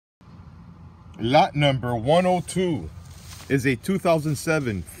Lot number 102 is a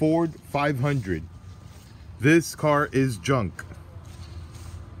 2007 Ford 500. This car is junk.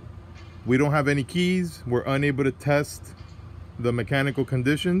 We don't have any keys. We're unable to test the mechanical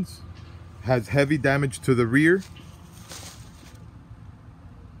conditions. Has heavy damage to the rear.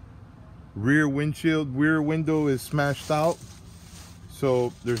 Rear window is smashed out.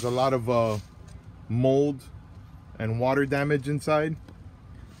 So there's a lot of mold and water damage inside.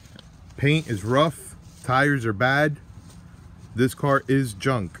 Paint is rough. Tires are bad. This car is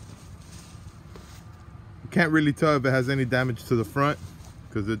junk. You can't really tell if it has any damage to the front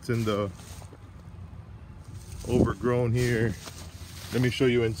because it's in the overgrown here. Let me show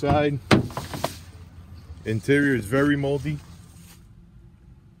you inside. Interior is very moldy.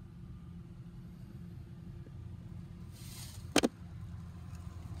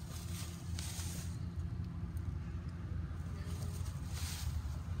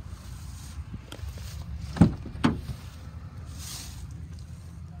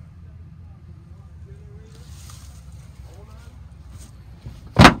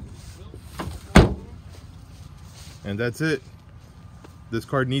 And that's it. This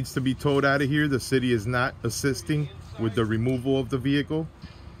car needs to be towed out of here. The city is not assisting with the removal of the vehicle.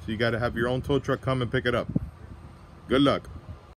 So you got to have your own tow truck come and pick it up. Good luck.